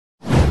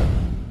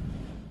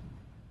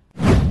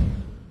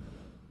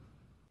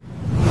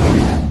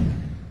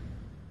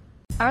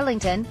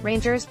Arlington,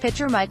 Rangers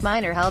pitcher Mike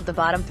Minor held the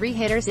bottom three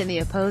hitters in the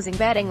opposing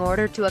batting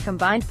order to a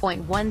combined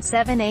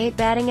 .178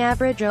 batting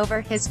average over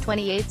his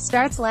 28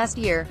 starts last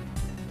year.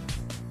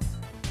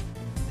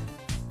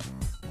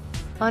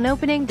 On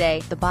opening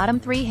day, the bottom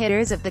three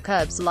hitters of the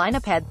Cubs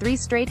lineup had three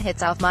straight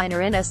hits off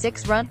Minor in a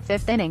 6-run,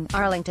 fifth inning.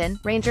 Arlington,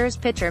 Rangers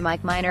pitcher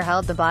Mike Minor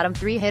held the bottom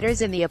three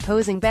hitters in the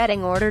opposing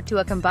batting order to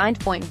a combined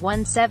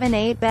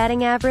 .178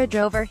 batting average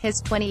over his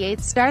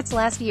 28 starts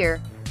last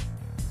year.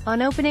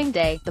 On opening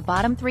day, the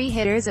bottom three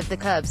hitters of the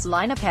Cubs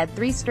lineup had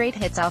three straight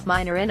hits off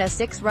Minor in a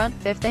 6-run,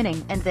 fifth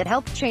inning, and that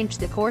helped change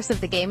the course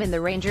of the game in the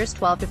Rangers'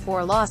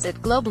 12-4 loss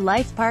at Globe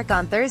Life Park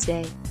on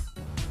Thursday.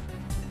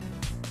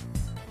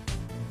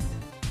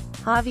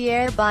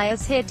 Javier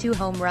Baez hit 2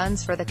 home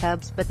runs for the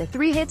Cubs, but the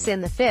 3 hits in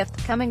the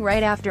fifth, coming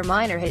right after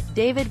Minor hit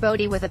David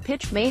Bodie with a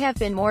pitch, may have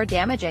been more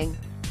damaging.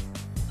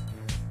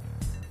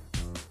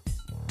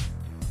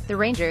 The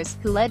Rangers,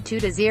 who led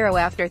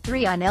 2-0 after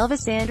 3 on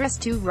Elvis Andrus'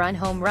 2-run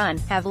home run,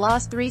 have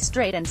lost 3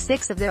 straight and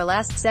 6 of their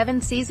last 7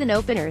 season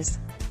openers.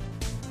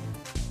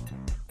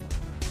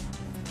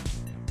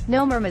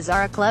 Nomar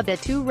Mazara clubbed a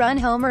 2-run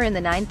homer in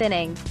the 9th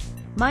inning.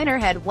 Minor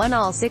had won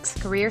all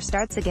 6 career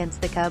starts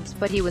against the Cubs,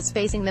 but he was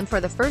facing them for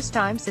the first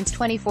time since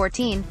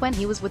 2014, when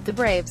he was with the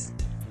Braves.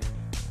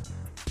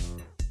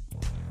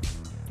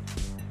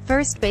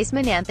 First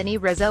baseman Anthony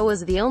Rizzo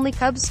was the only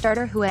Cubs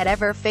starter who had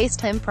ever faced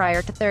him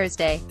prior to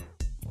Thursday.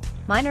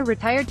 Minor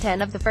retired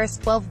 10 of the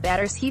first 12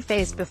 batters he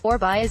faced before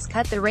Baez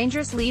cut the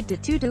Rangers' lead to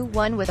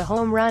 2-1 with a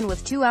home run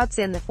with 2 outs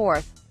in the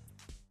fourth.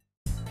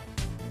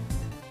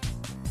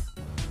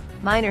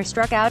 Minor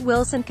struck out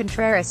Wilson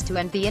Contreras to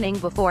end the inning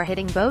before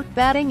hitting Bote,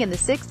 batting in the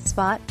 6th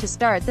spot, to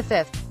start the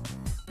 5th.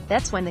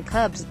 That's when the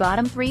Cubs'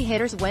 bottom three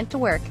hitters went to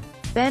work.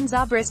 Ben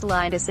Zobrist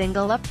lined a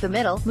single up the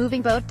middle,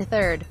 moving Bote to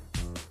third.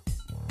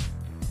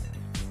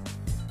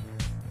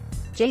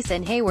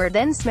 Jason Hayward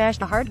then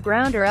smashed a hard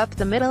grounder up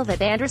the middle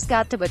that Andrus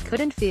got to but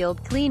couldn't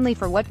field cleanly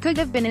for what could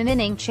have been an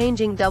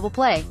inning-changing double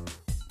play.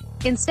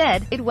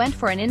 Instead, it went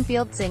for an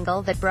infield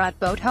single that brought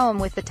Bote home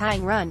with the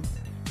tying run.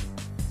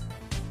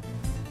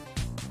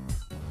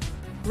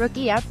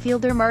 Rookie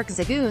outfielder Mark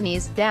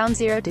Zagunis, down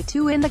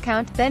 0-2 in the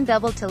count, then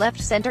doubled to left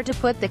center to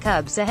put the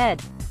Cubs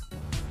ahead.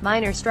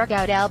 Minor struck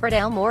out Albert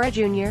Almora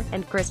Jr.,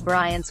 and Chris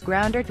Bryant's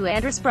grounder to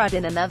Andrus brought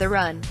in another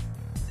run.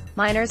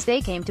 Minor's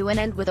day came to an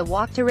end with a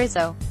walk to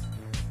Rizzo.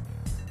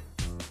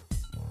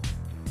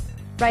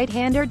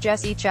 Right-hander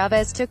Jesse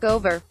Chavez took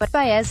over, but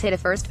Baez hit a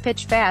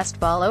first-pitch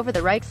fastball over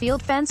the right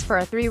field fence for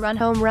a 3-run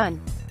home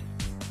run.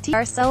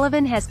 T.R.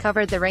 Sullivan has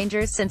covered the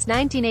Rangers since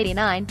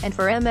 1989, and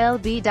for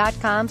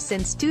MLB.com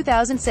since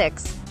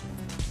 2006.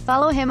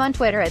 Follow him on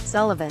Twitter at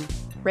 @Sullivan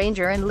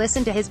Ranger and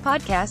listen to his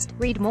podcast,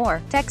 Read More.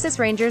 Texas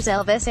Rangers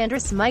Elvis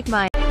Andrus Mike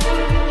Minor.